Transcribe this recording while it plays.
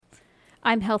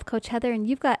I'm Health Coach Heather, and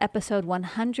you've got episode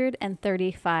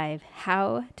 135,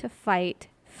 How to Fight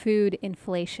Food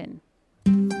Inflation.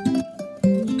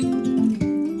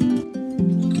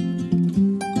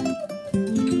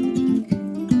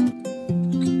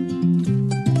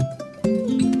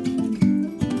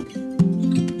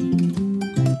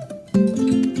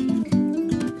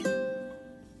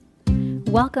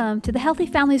 Welcome to the Healthy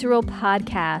Families Rule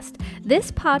podcast.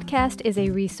 This podcast is a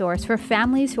resource for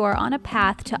families who are on a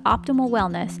path to optimal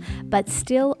wellness, but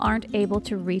still aren't able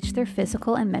to reach their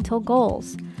physical and mental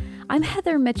goals. I'm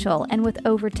Heather Mitchell, and with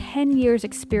over 10 years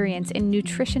experience in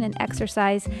nutrition and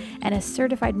exercise and a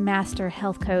certified master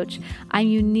health coach, I'm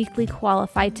uniquely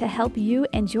qualified to help you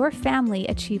and your family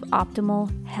achieve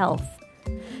optimal health.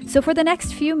 So for the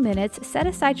next few minutes, set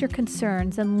aside your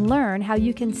concerns and learn how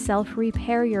you can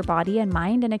self-repair your body and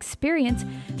mind and experience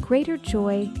greater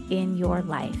joy in your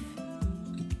life.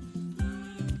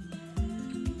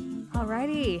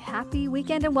 Alrighty, happy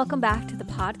weekend and welcome back to the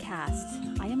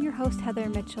podcast. I am your host, Heather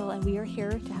Mitchell, and we are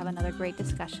here to have another great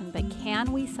discussion. But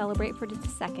can we celebrate for just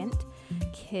a second?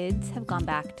 Kids have gone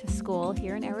back to school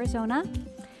here in Arizona.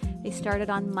 They started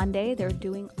on Monday. They're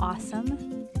doing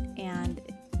awesome. And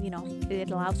it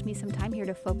allows me some time here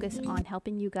to focus on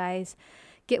helping you guys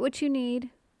get what you need,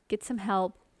 get some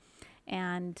help,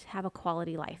 and have a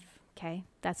quality life, okay?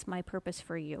 That's my purpose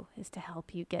for you, is to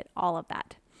help you get all of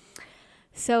that.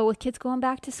 So with kids going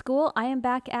back to school, I am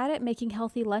back at it making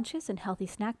healthy lunches and healthy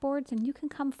snack boards, and you can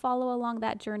come follow along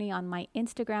that journey on my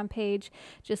Instagram page.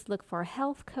 Just look for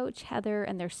Health Coach Heather,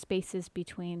 and there's spaces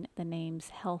between the names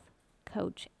Health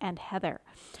Coach and Heather.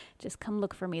 Just come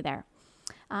look for me there.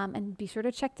 And be sure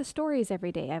to check the stories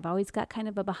every day. I've always got kind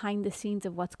of a behind the scenes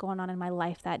of what's going on in my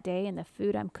life that day and the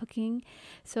food I'm cooking.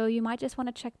 So you might just want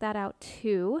to check that out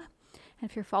too. And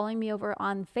if you're following me over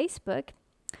on Facebook,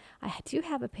 I do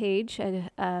have a page.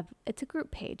 It's a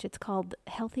group page. It's called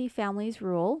Healthy Families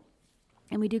Rule.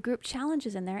 And we do group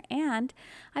challenges in there. And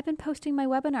I've been posting my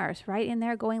webinars right in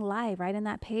there, going live right in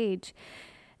that page.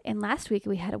 And last week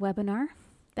we had a webinar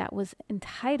that was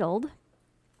entitled...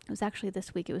 It was actually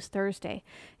this week. It was Thursday.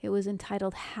 It was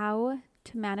entitled How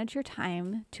to Manage Your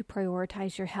Time to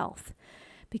Prioritize Your Health.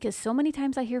 Because so many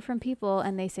times I hear from people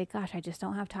and they say, gosh, I just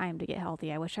don't have time to get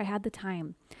healthy. I wish I had the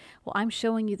time. Well, I'm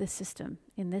showing you the system.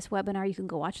 In this webinar, you can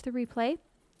go watch the replay.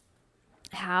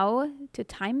 How to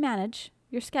time manage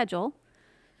your schedule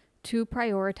to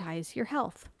prioritize your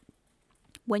health.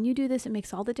 When you do this, it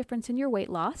makes all the difference in your weight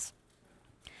loss,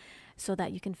 so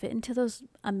that you can fit into those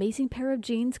amazing pair of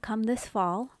jeans come this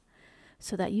fall,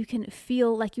 so that you can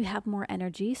feel like you have more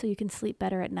energy, so you can sleep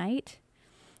better at night,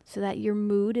 so that your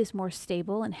mood is more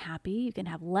stable and happy. You can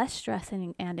have less stress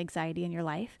and anxiety in your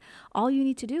life. All you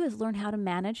need to do is learn how to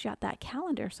manage out that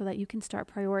calendar so that you can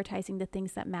start prioritizing the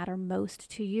things that matter most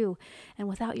to you. And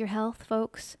without your health,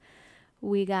 folks,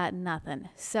 we got nothing.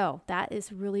 So that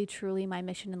is really, truly my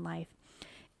mission in life,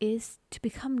 is to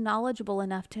become knowledgeable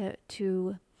enough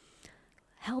to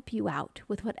help you out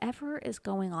with whatever is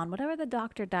going on, whatever the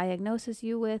doctor diagnoses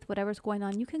you with, whatever's going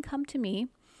on. You can come to me.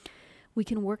 We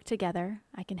can work together.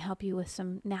 I can help you with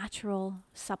some natural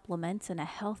supplements and a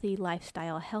healthy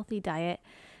lifestyle, a healthy diet,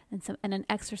 and an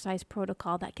exercise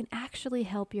protocol that can actually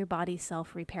help your body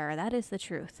self-repair. That is the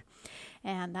truth.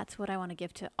 And that's what I want to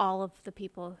give to all of the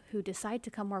people who decide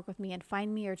to come work with me and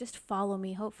find me or just follow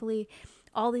me. Hopefully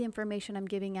all the information I'm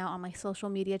giving out on my social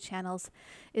media channels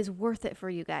is worth it for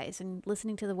you guys, and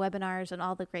listening to the webinars and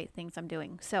all the great things I'm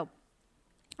doing. So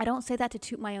I don't say that to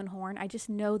toot my own horn. I just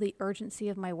know the urgency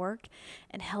of my work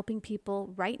and helping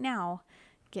people right now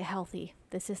get healthy.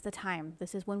 This is the time.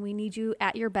 This is when we need you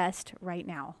at your best right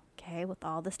now, okay, with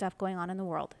all the stuff going on in the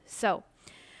world. So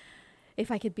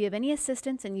if I could be of any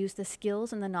assistance and use the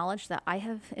skills and the knowledge that I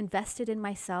have invested in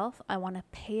myself, I want to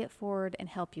pay it forward and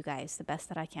help you guys the best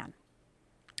that I can.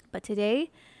 But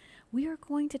today, we are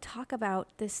going to talk about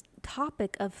this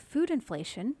topic of food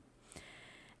inflation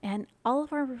and all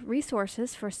of our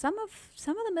resources for some of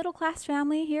the middle class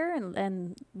family here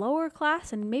and lower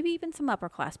class and maybe even some upper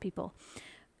class people.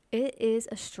 It is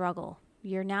a struggle.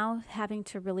 You're now having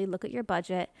to really look at your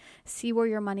budget, see where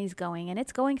your money's going, and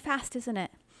it's going fast, isn't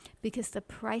it? Because the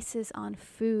prices on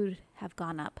food have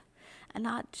gone up, and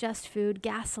not just food,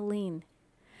 gasoline.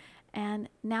 And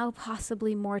now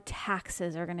possibly more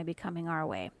taxes are going to be coming our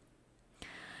way.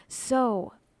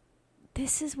 So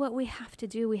this is what we have to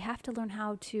do. We have to learn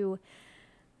how to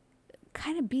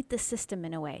kind of beat the system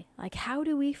in a way. Like, how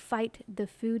do we fight the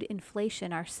food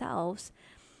inflation ourselves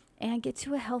and get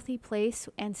to a healthy place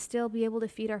and still be able to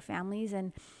feed our families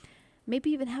and maybe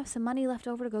even have some money left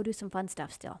over to go do some fun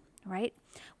stuff still, right?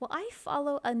 Well, I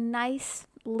follow a nice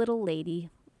little lady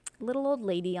little old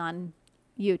lady on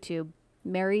YouTube,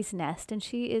 Mary's Nest, and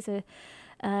she is a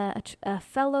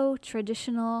fellow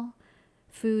traditional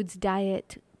foods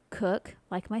diet cook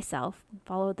like myself,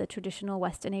 follow the traditional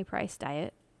Weston A. Price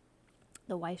diet,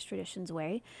 the Weiss Traditions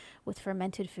way, with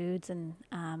fermented foods and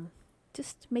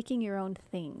just making your own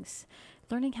things,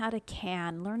 learning how to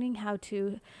can, learning how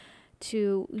to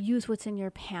use what's in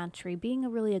your pantry, being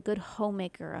a good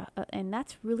homemaker. And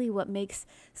that's really what makes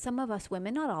some of us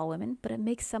women, not all women, but it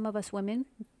makes some of us women,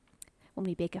 when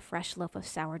we bake a fresh loaf of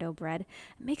sourdough bread,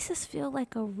 it makes us feel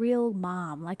like a real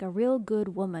mom, like a real good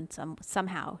woman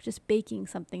somehow, just baking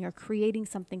something or creating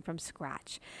something from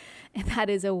scratch. And that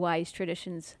is a Weiss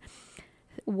Traditions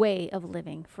way of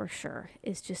living for sure,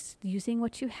 is just using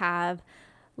what you have,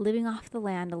 living off the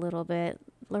land a little bit,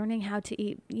 learning how to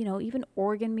eat, even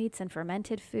organ meats and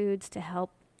fermented foods to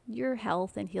help your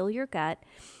health and heal your gut.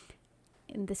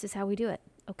 And this is how we do it.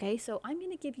 Okay, so I'm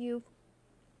going to give you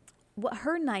what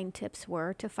her 9 tips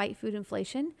were to fight food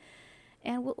inflation.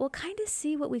 And we'll kind of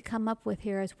see what we come up with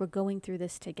here as we're going through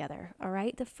this together. All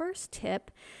right. The first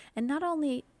tip, and not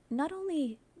only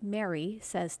Mary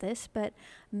says this, but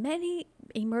many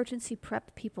emergency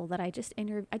prep people that I just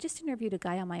interviewed a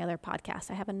guy on my other podcast.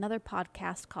 I have another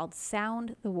podcast called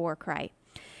Sound the War Cry.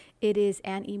 It is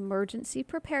an emergency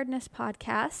preparedness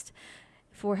podcast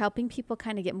for helping people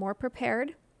kind of get more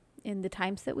prepared in the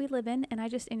times that we live in. And I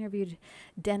just interviewed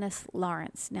Dennis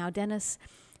Lawrence. Now, Dennis,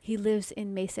 he lives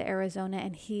in Mesa, Arizona,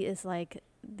 and he is like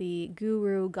the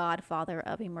guru godfather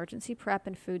of emergency prep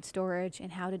and food storage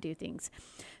and how to do things.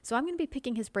 So I'm going to be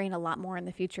picking his brain a lot more in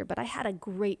the future, but I had a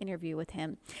great interview with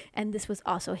him. And this was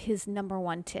also his number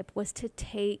 1 tip, was to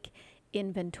take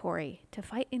inventory. To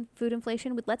fight food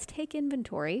inflation, let's take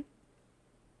inventory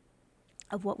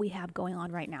of what we have going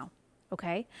on right now.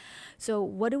 Okay, so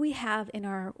what do we have in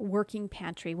our working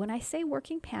pantry? When I say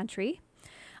working pantry,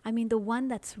 I mean the one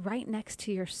that's right next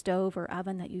to your stove or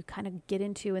oven that you kind of get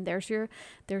into, and there's your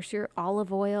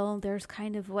olive oil. There's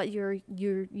kind of what you're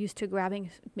used to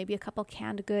grabbing, maybe a couple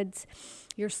canned goods.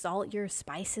 Your salt, your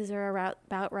spices are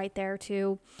about right there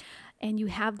too, and you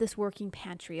have this working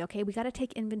pantry. Okay, we got to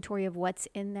take inventory of what's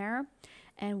in there,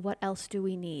 and what else do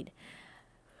we need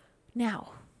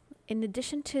now. In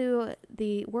addition to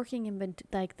the working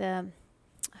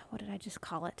what did I just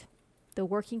call it? The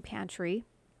working pantry,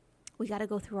 we got to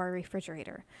go through our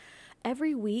refrigerator.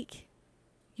 Every week,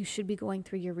 you should be going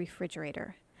through your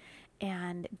refrigerator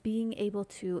and being able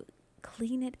to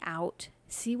clean it out,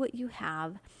 see what you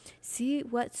have, see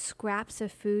what scraps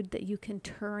of food that you can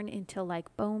turn into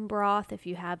like bone broth. If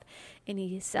you have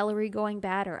any celery going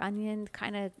bad or onion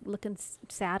kind of looking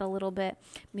sad a little bit,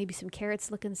 maybe some carrots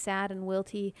looking sad and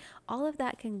wilty, all of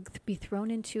that can be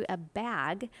thrown into a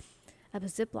bag, a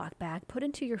Ziploc bag, put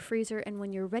into your freezer. And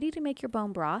when you're ready to make your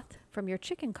bone broth from your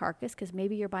chicken carcass, because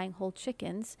maybe you're buying whole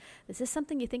chickens, this is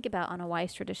something you think about on a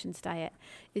Weiss Traditions diet,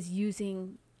 is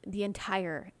using the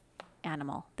entire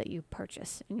animal that you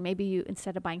purchase. And maybe you,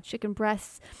 instead of buying chicken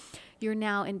breasts, you're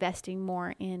now investing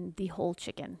more in the whole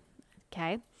chicken,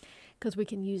 okay? Because we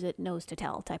can use it nose to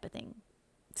tail type of thing.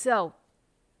 So,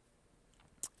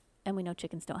 and we know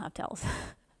chickens don't have tails,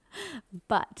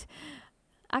 but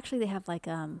actually they have like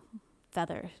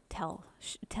tail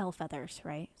feathers,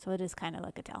 right? So it is kind of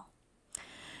like a tail.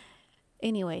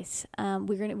 Anyways,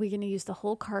 we're gonna use the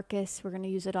whole carcass. We're gonna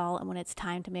use it all, and when it's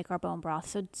time to make our bone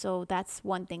broth. So that's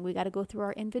one thing. We got to go through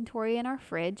our inventory in our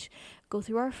fridge, go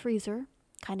through our freezer,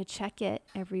 kind of check it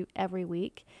every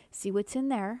week, see what's in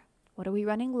there. What are we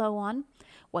running low on?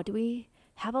 What do we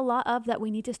have a lot of that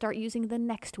we need to start using the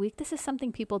next week? This is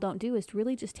something people don't do, is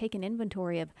really just take an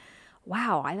inventory of,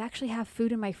 wow, I actually have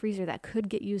food in my freezer that could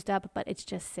get used up, but it's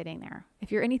just sitting there.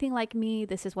 If you're anything like me,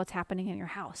 this is what's happening in your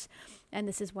house. And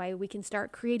this is why we can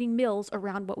start creating meals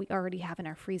around what we already have in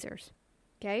our freezers.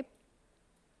 Okay?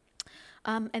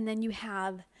 And then you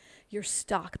have your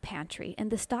stock pantry.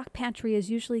 And the stock pantry is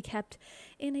usually kept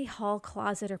in a hall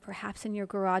closet or perhaps in your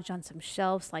garage on some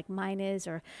shelves like mine is,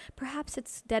 or perhaps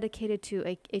it's dedicated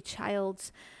to a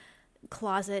child's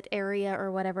closet area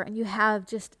or whatever, and you have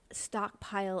just a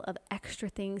stockpile of extra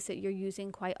things that you're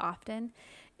using quite often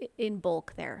in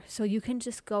bulk there. So you can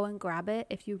just go and grab it.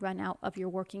 If you run out of your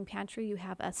working pantry, you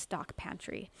have a stock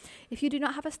pantry. If you do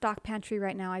not have a stock pantry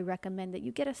right now, I recommend that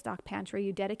you get a stock pantry.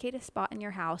 You dedicate a spot in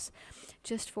your house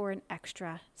just for an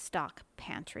extra stock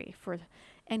pantry for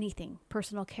anything,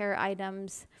 personal care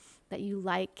items that you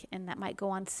like and that might go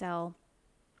on sale.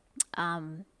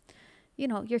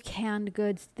 Your canned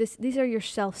goods. These are your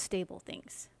shelf-stable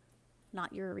things,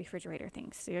 not your refrigerator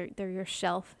things. They're your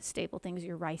shelf-stable things,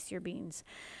 your rice, your beans,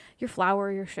 your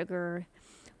flour, your sugar,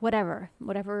 whatever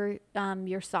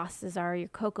your sauces are, your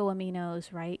cocoa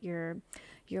aminos, right? Your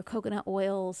coconut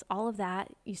oils, all of that,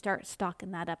 you start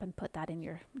stocking that up and put that in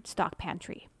your stock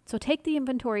pantry. So take the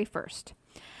inventory first.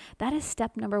 That is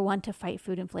step number 1 to fight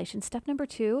food inflation. Step number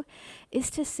 2 is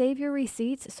to save your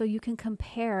receipts so you can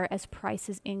compare as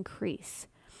prices increase.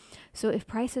 So if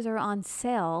prices are on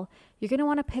sale, you're going to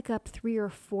want to pick up 3 or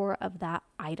 4 of that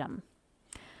item.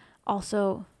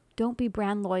 Also, don't be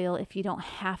brand loyal if you don't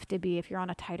have to be, if you're on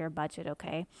a tighter budget,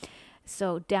 okay?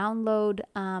 So download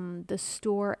the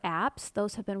store apps.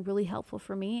 Those have been really helpful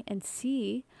for me, and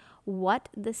see what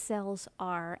the sales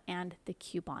are and the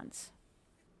coupons.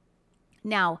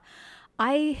 Now,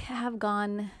 I have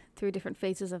gone through different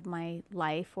phases of my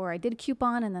life where I did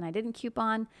coupon and then I didn't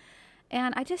coupon.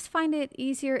 And I just find it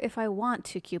easier if I want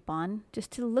to coupon, just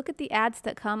to look at the ads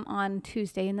that come on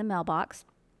Tuesday in the mailbox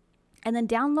and then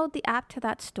download the app to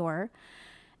that store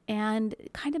and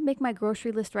kind of make my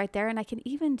grocery list right there. And I can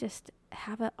even just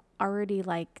have it already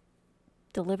like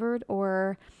delivered,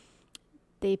 or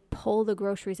they pull the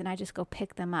groceries and I just go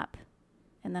pick them up.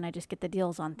 And then I just get the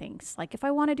deals on things. Like if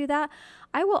I want to do that,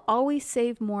 I will always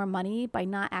save more money by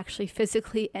not actually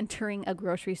physically entering a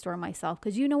grocery store myself.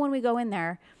 Because when we go in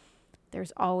there,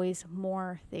 there's always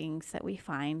more things that we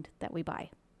find that we buy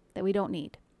that we don't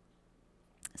need.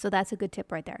 So that's a good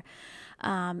tip right there.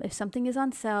 If something is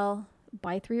on sale,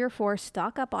 buy 3 or 4,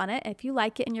 stock up on it. If you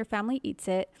like it and your family eats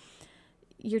it,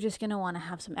 you're just going to want to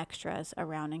have some extras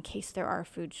around in case there are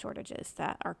food shortages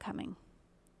that are coming.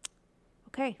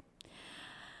 Okay.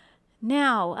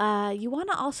 Now, you want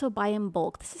to also buy in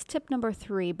bulk. This is tip number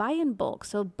 3, buy in bulk.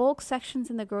 So bulk sections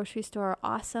in the grocery store are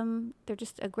awesome. They're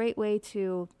just a great way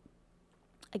to,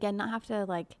 again, not have to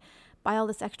like buy all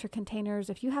this extra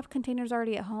containers. If you have containers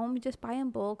already at home, just buy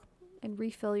in bulk and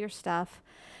refill your stuff.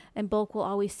 And bulk will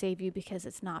always save you because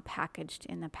it's not packaged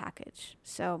in the package.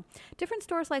 So different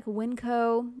stores like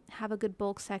Winco have a good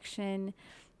bulk section.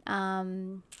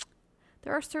 There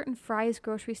are certain Fry's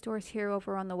grocery stores here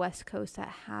over on the West Coast that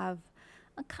have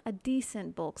a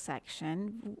decent bulk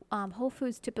section. Whole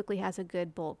Foods typically has a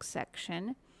good bulk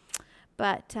section.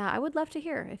 But I would love to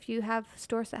hear if you have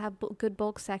stores that have good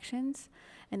bulk sections,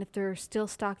 and if they're still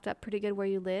stocked up pretty good where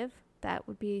you live. That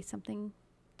would be something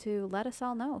to let us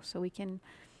all know so we can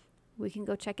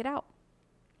go check it out.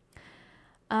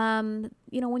 When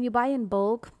you buy in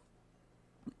bulk,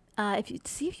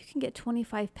 if you can get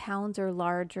 25 pounds or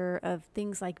larger of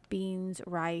things like beans,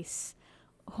 rice,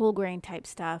 whole grain type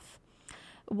stuff.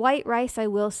 White rice, I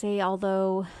will say,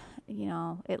 although,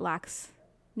 it lacks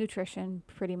nutrition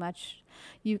pretty much.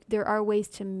 There are ways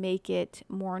to make it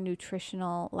more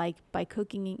nutritional, like by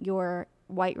cooking your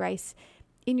white rice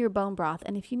in your bone broth.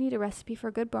 And if you need a recipe for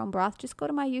good bone broth, just go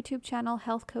to my YouTube channel,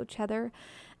 Health Coach Heather,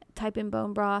 type in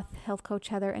bone broth, Health Coach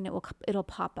Heather, and it'll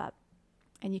pop up.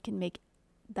 And you can make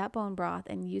that bone broth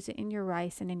and use it in your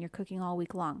rice and in your cooking all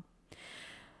week long.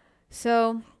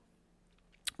 So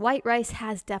white rice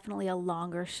has definitely a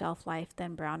longer shelf life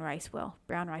than brown rice will.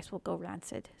 Brown rice will go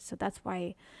rancid. So that's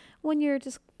why when you're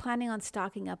just planning on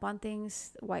stocking up on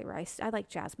things, white rice, I like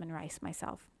jasmine rice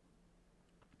myself.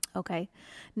 Okay.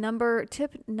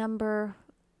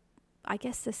 I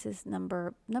guess this is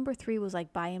number 3 was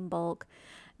like buy in bulk.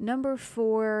 Number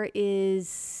 4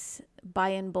 is buy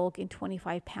in bulk in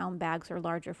 25-pound bags or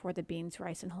larger for the beans,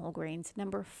 rice, and whole grains.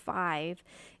 Number 5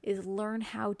 is learn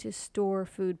how to store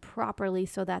food properly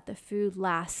so that the food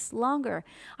lasts longer.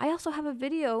 I also have a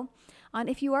video on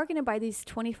if you are going to buy these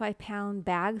 25-pound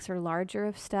bags or larger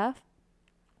of stuff,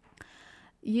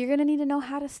 you're going to need to know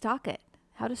how to stock it,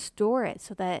 how to store it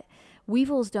so that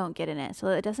weevils don't get in it, so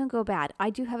that it doesn't go bad. I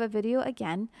do have a video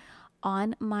again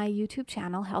on my YouTube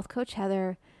channel, Health Coach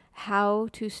Heather, how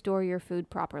to store your food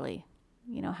properly,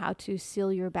 how to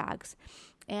seal your bags.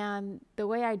 And the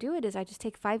way I do it is I just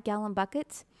take 5-gallon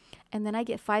buckets, and then I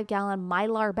get 5-gallon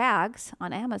Mylar bags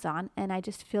on Amazon, and I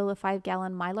just fill a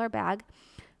 5-gallon Mylar bag.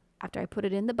 After I put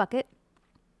it in the bucket,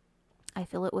 I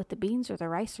fill it with the beans or the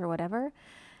rice or whatever.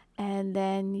 And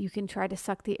then you can try to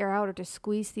suck the air out or to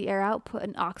squeeze the air out, put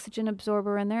an oxygen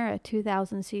absorber in there, a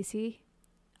 2000 cc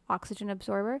oxygen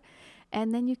absorber.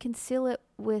 And then you can seal it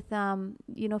with,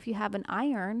 if you have an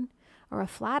iron or a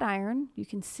flat iron, you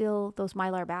can seal those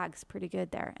Mylar bags pretty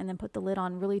good there. And then put the lid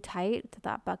on really tight to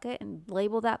that bucket and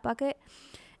label that bucket.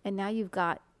 And now you've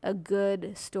got a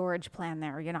good storage plan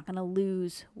there. You're not going to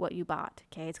lose what you bought,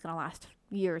 okay? It's going to last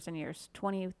years and years,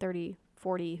 20, 30,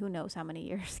 40, who knows how many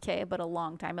years, okay? But a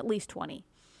long time, at least 20.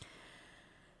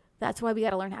 That's why we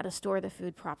got to learn how to store the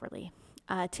food properly.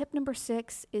 Tip number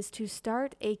 6 is to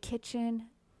start a kitchen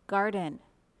garden.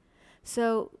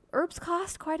 So herbs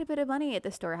cost quite a bit of money at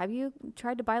the store. Have you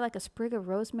tried to buy like a sprig of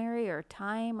rosemary or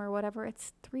thyme or whatever?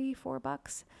 It's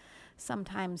 $3-4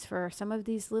 sometimes for some of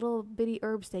these little bitty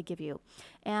herbs they give you.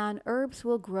 And herbs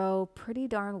will grow pretty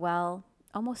darn well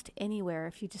almost anywhere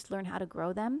if you just learn how to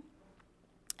grow them.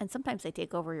 And sometimes they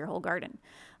take over your whole garden.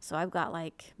 So I've got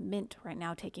like mint right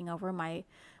now taking over. My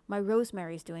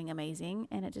rosemary's doing amazing,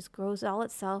 and it just grows all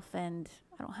itself, and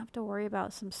I don't have to worry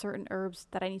about some certain herbs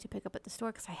that I need to pick up at the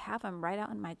store because I have them right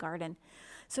out in my garden.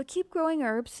 So keep growing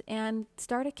herbs and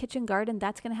start a kitchen garden.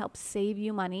 That's going to help save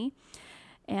you money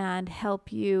and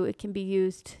help you. It can be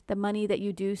used, the money that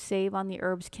you do save on the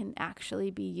herbs can actually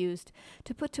be used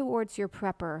to put towards your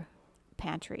prepper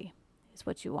pantry, is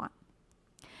what you want.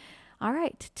 All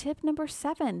right, tip number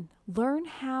 7, learn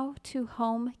how to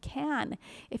home can.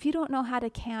 If you don't know how to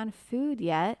can food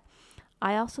yet,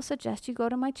 I also suggest you go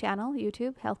to my channel,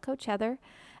 YouTube, Health Coach Heather.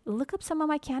 Look up some of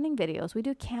my canning videos. We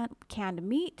do canned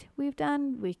meat we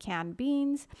canned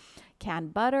beans,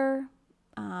 canned butter,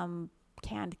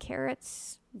 canned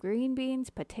carrots, green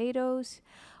beans, potatoes,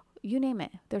 you name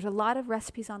it. There's a lot of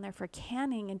recipes on there for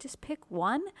canning, and just pick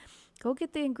one. Go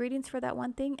get the ingredients for that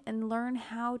one thing and learn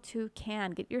how to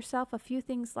can. Get yourself a few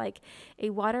things like a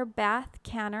water bath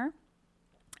canner.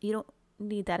 You don't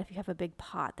need that if you have a big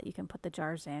pot that you can put the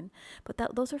jars in, but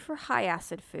those are for high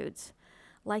acid foods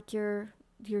like your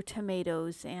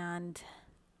tomatoes and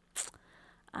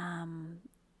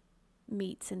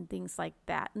meats and things like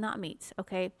that. Not meats,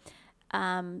 okay?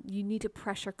 You need to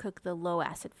pressure cook the low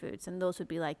acid foods, and those would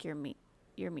be like your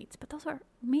meats. But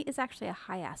meat is actually a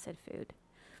high acid food.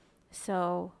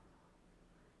 So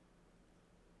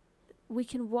we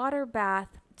can water bath.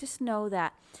 Just know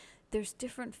that there's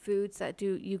different foods that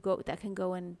can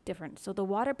go in different. So the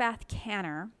water bath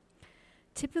canner,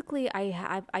 typically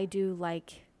I do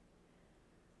like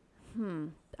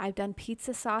I've done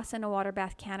pizza sauce in a water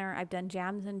bath canner. I've done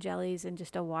jams and jellies in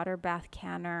just a water bath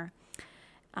canner.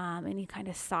 Any kind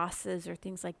of sauces or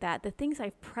things like that. The things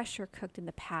I've pressure cooked in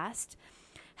the past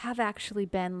have actually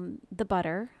been the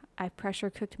butter. I've pressure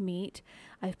cooked meat.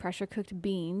 I've pressure cooked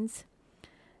beans.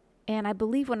 And I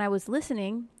believe when I was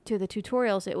listening to the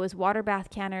tutorials, it was water bath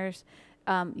canners.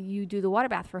 You do the water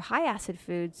bath for high acid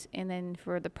foods, and then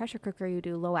for the pressure cooker, you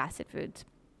do low acid foods.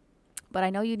 But I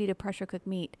know you need a pressure cooked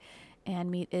meat, and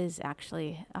meat is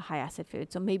actually a high acid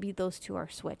food. So maybe those two are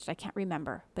switched. I can't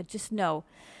remember, but just know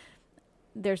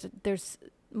there's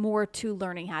more to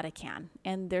learning how to can,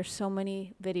 and there's so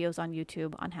many videos on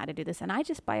YouTube on how to do this. And I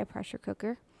just buy a pressure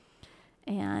cooker,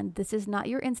 and this is not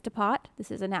your Instapot.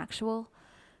 This is an actual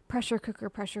pressure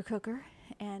cooker,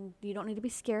 and you don't need to be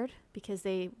scared because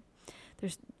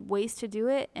there's ways to do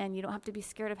it, and you don't have to be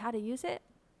scared of how to use it.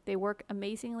 They work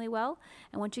amazingly well,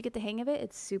 and once you get the hang of it,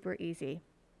 it's super easy.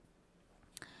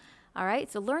 All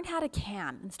right, so learn how to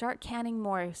can and start canning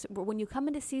more. So when you come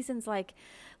into seasons like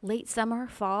late summer,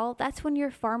 fall, that's when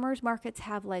your farmers markets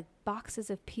have like boxes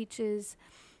of peaches,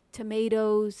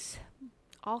 tomatoes,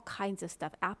 all kinds of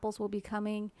stuff. Apples will be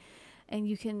coming, and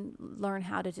you can learn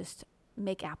how to just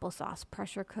make applesauce,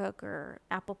 pressure cook, or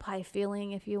apple pie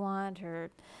filling if you want, or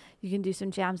you can do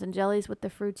some jams and jellies with the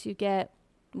fruits you get,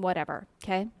 whatever,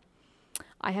 okay?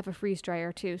 I have a freeze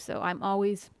dryer too, so I'm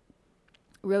always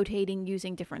rotating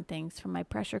using different things, from my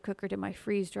pressure cooker to my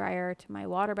freeze dryer to my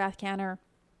water bath canner,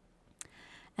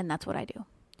 and that's what I do.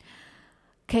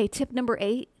 Okay, tip number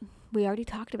 8, we already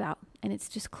talked about, and it's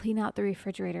just clean out the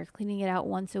refrigerator. Cleaning it out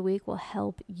once a week will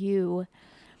help you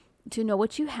to know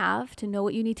what you have, to know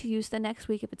what you need to use the next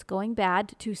week if it's going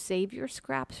bad, to save your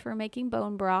scraps for making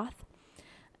bone broth.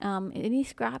 Any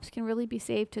scraps can really be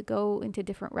saved to go into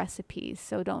different recipes.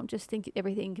 So don't just think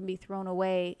everything can be thrown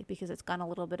away because it's gone a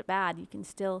little bit bad. You can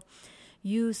still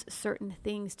use certain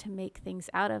things to make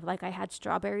things out of. Like I had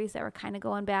strawberries that were kind of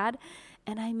going bad,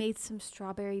 and I made some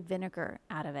strawberry vinegar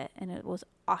out of it, and it was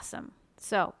awesome.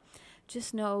 So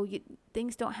just know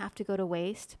things don't have to go to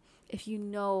waste if you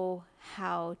know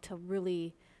how to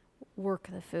really work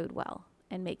the food well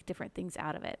and make different things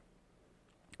out of it.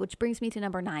 Which brings me to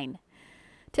number 9.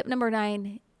 Tip number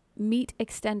 9, meat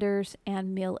extenders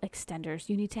and meal extenders.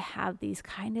 You need to have these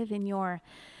kind of in your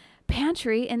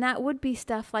pantry, and that would be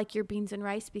stuff like your beans and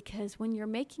rice, because when you're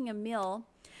making a meal,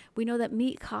 we know that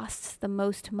meat costs the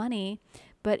most money,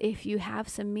 but if you have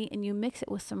some meat and you mix it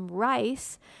with some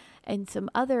rice and some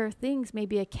other things,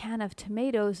 maybe a can of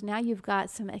tomatoes, now you've got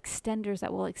some extenders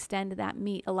that will extend that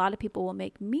meat. A lot of people will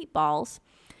make meatballs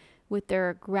with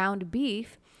their ground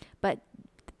beef, but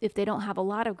if they don't have a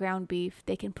lot of ground beef,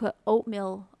 they can put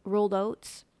oatmeal, rolled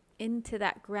oats, into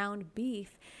that ground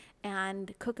beef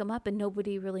and cook them up, and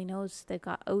nobody really knows they've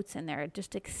got oats in there. It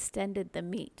just extended the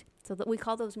meat. So that we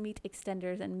call those meat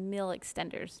extenders and meal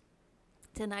extenders.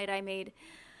 Tonight I made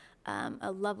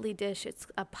a lovely dish. It's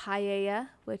a paella,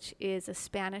 which is a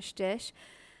Spanish dish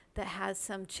that has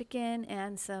some chicken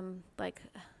and some like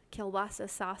kielbasa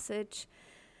sausage.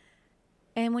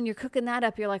 And when you're cooking that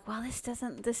up, you're like, well,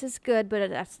 this is good,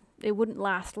 but it wouldn't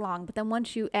last long. But then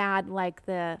once you add like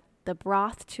the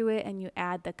broth to it and you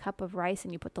add the cup of rice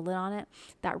and you put the lid on it,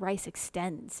 that rice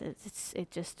extends. It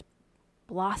just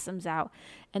blossoms out.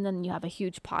 And then you have a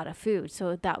huge pot of food.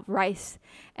 So that rice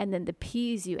and then the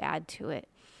peas you add to it,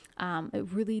 it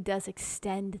really does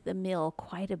extend the meal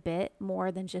quite a bit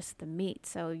more than just the meat.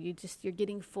 So you're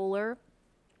getting fuller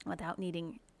without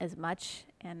needing as much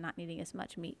and not needing as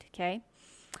much meat, okay?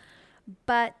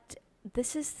 But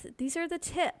these are the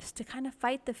tips to kind of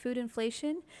fight the food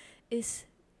inflation, is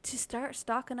to start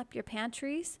stocking up your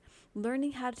pantries,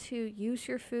 learning how to use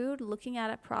your food, looking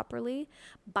at it properly,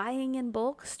 buying in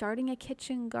bulk, starting a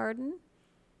kitchen garden,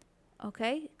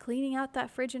 okay? Cleaning out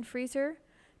that fridge and freezer,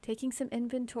 taking some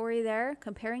inventory there,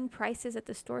 comparing prices at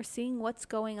the store, seeing what's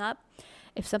going up.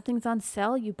 If something's on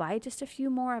sale, you buy just a few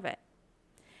more of it.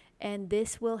 And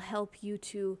this will help you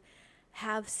to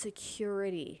have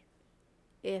security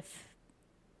if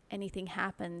anything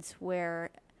happens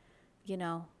where,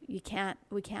 we can't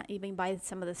even buy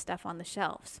some of the stuff on the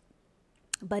shelves.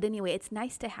 But anyway, it's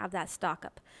nice to have that stock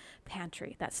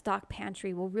pantry. That stock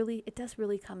pantry does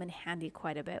really come in handy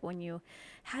quite a bit. When you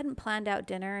hadn't planned out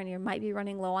dinner and you might be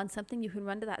running low on something, you can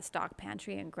run to that stock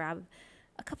pantry and grab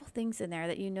a couple things in there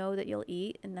that you know that you'll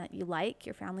eat and that you like,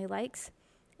 your family likes,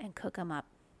 and cook them up.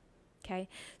 Okay,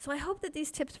 so I hope that these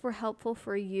tips were helpful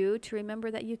for you to remember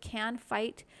that you can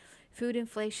fight food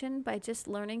inflation by just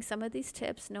learning some of these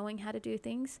tips, knowing how to do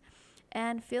things,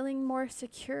 and feeling more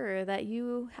secure that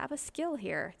you have a skill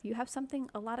here. You have something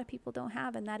a lot of people don't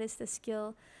have, and that is the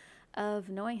skill of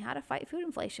knowing how to fight food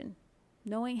inflation,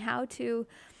 knowing how to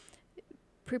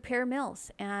prepare meals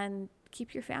and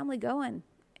keep your family going.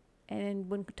 And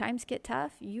when times get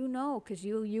tough, because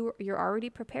you're already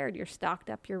prepared, you're stocked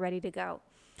up, you're ready to go.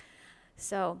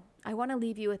 So I want to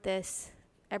leave you with this.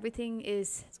 Everything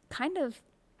is kind of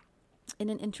in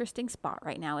an interesting spot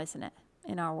right now, isn't it,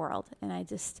 in our world? And I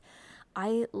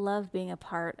love being a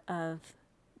part of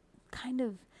kind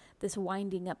of this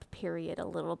winding up period a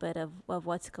little bit of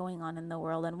what's going on in the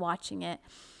world and watching it.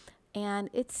 And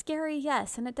it's scary,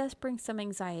 yes, and it does bring some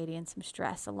anxiety and some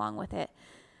stress along with it.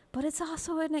 But it's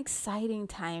also an exciting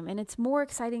time, and it's more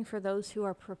exciting for those who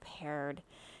are prepared.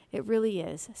 It really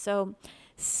is. So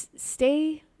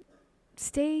stay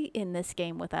in this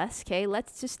game with us, okay?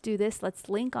 Let's just do this. Let's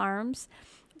link arms.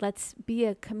 Let's be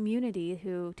a community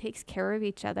who takes care of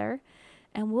each other,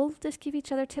 and we'll just give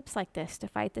each other tips like this to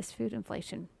fight this food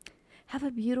inflation. Have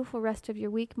a beautiful rest of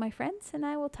your week, my friends, and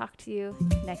I will talk to you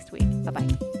next week. Bye-bye.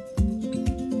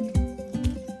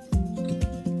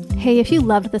 Hey, if you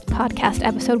loved this podcast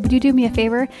episode, would you do me a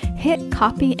favor? Hit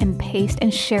copy and paste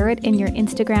and share it in your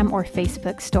Instagram or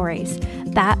Facebook stories.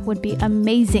 That would be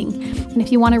amazing. And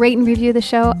if you want to rate and review the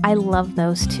show, I love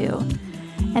those too.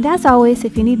 And as always,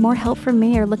 if you need more help from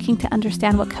me or looking to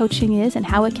understand what coaching is and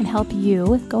how it can help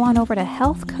you, go on over to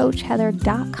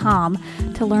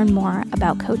healthcoachheather.com to learn more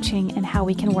about coaching and how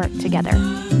we can work together.